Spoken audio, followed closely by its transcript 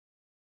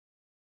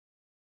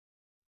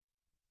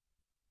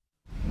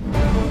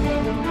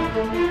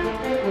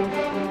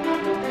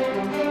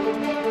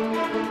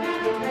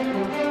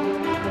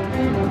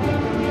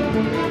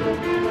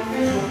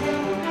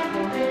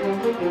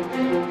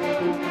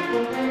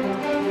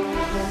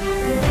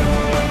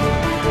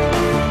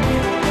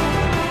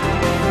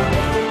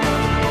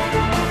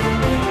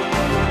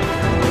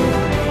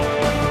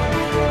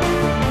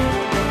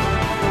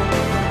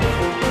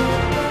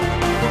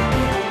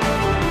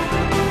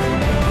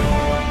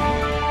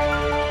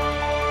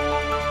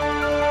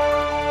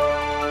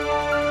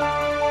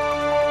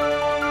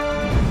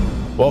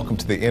Welcome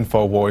to the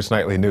InfoWars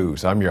Nightly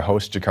News. I'm your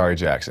host, Jakari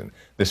Jackson.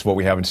 This is what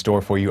we have in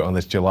store for you on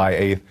this July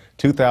 8th,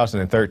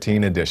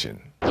 2013 edition.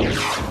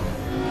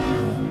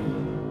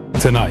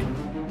 Tonight,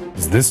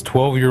 does this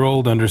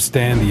 12-year-old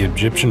understand the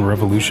Egyptian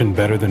revolution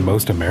better than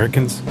most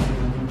Americans?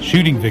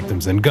 Shooting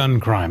victims and gun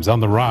crimes on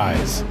the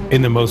rise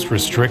in the most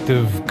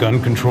restrictive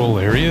gun control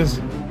areas?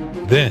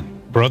 Then,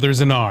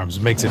 Brothers in Arms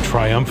makes a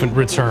triumphant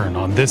return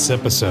on this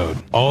episode.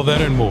 All that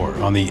and more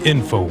on the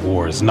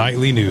InfoWars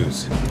Nightly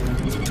News.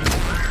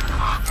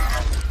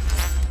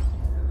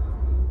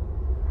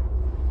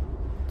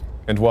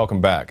 And welcome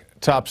back.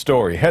 Top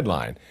story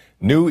headline: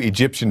 New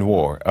Egyptian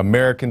War.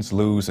 Americans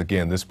lose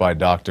again. This by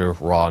Dr.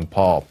 Ron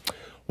Paul.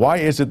 Why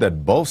is it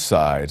that both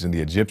sides in the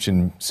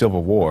Egyptian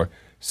civil war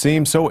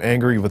seem so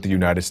angry with the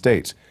United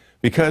States?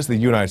 Because the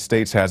United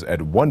States has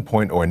at one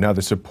point or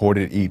another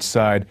supported each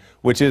side,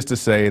 which is to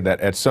say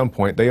that at some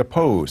point they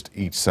opposed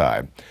each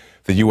side.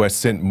 The U.S.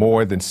 sent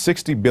more than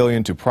 $60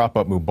 billion to prop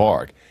up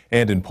Mubarak,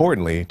 and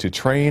importantly, to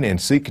train and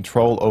seek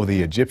control over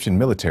the Egyptian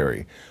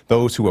military.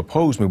 Those who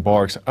opposed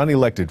Mubarak's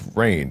unelected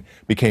reign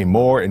became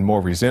more and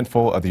more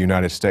resentful of the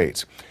United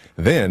States.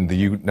 Then the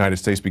United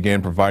States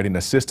began providing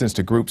assistance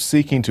to groups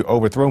seeking to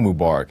overthrow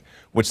Mubarak,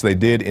 which they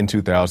did in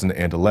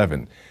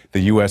 2011.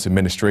 The U.S.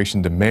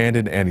 administration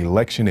demanded an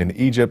election in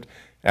Egypt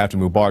after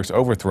Mubarak's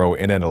overthrow,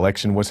 and an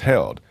election was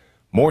held.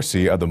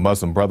 Morsi of the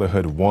Muslim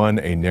Brotherhood won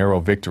a narrow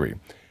victory.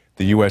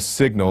 The U.S.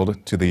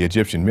 signaled to the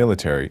Egyptian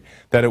military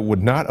that it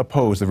would not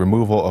oppose the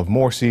removal of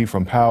Morsi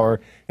from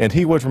power, and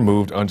he was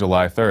removed on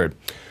July 3rd.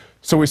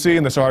 So we see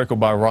in this article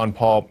by Ron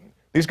Paul,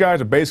 these guys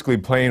are basically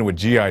playing with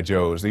G.I.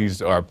 Joes.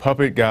 These are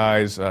puppet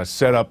guys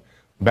set up,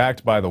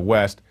 backed by the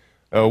West.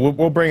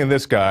 We'll bring in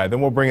this guy,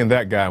 then we'll bring in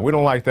that guy. We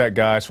don't like that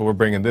guy, so we're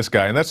bringing this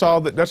guy. And that's all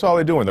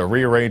they're doing. They're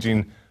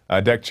rearranging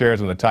deck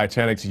chairs on the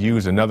Titanic, to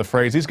use another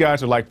phrase. These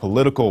guys are like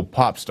political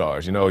pop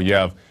stars. You know, you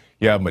have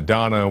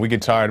Madonna, and we get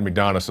tired of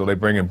Madonna, so they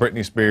bring in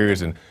Britney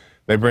Spears, and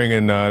they bring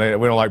in,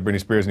 we don't like Britney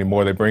Spears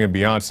anymore. They bring in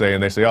Beyonce,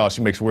 and they say, oh,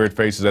 she makes weird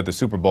faces at the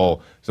Super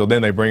Bowl. So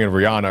then they bring in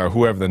Rihanna or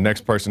whoever the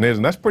next person is.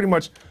 And that's pretty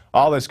much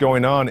all that's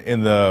going on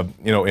in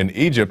in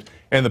Egypt.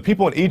 And the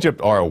people in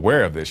Egypt are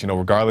aware of this,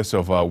 regardless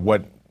of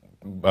what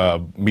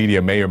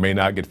media may or may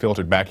not get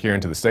filtered back here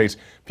into the States.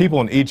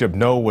 People in Egypt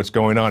know what's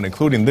going on,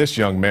 including this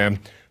young man.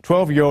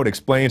 12-year-old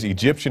explains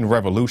Egyptian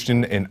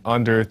revolution in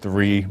under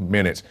 3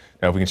 minutes.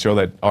 Now, if we can show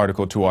that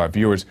article to our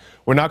viewers.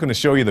 We're not going to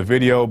show you the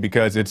video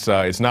because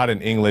it's not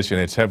in English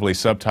and it's heavily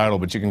subtitled,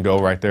 but you can go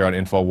right there on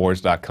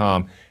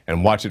Infowars.com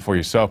and watch it for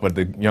yourself. But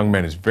the young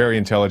man is very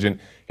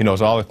intelligent. He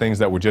knows all the things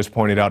that were just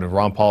pointed out in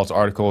Ron Paul's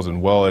articles, as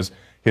well as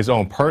his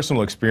own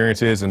personal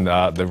experiences. And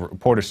the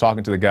reporter's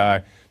talking to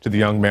the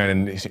young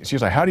man, and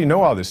she's like, how do you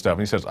know all this stuff?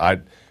 And he says,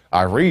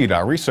 I read,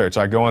 I research,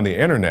 I go on the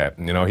internet.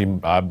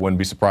 I wouldn't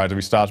be surprised if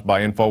he stops by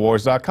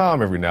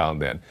Infowars.com every now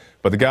and then.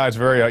 But the guy's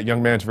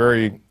young man's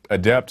very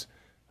adept,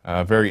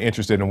 very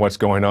interested in what's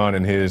going on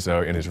in his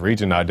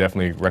region. I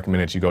definitely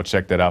recommend that you go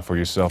check that out for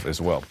yourself as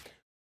well.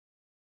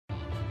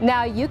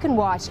 Now you can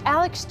watch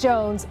Alex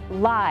Jones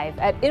live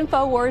at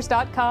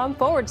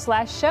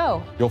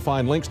Infowars.com/show. You'll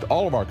find links to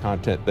all of our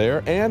content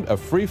there and a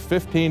free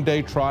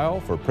 15-day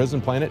trial for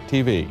Prison Planet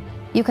TV.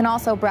 You can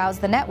also browse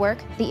the network,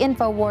 the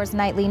InfoWars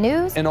Nightly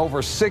News, and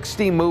over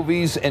 60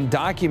 movies and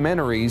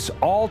documentaries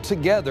all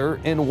together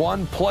in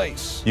one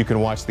place. You can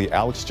watch the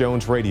Alex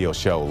Jones radio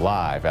show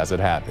live as it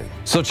happened.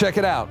 So check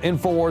it out,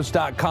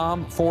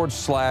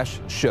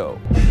 Infowars.com/show.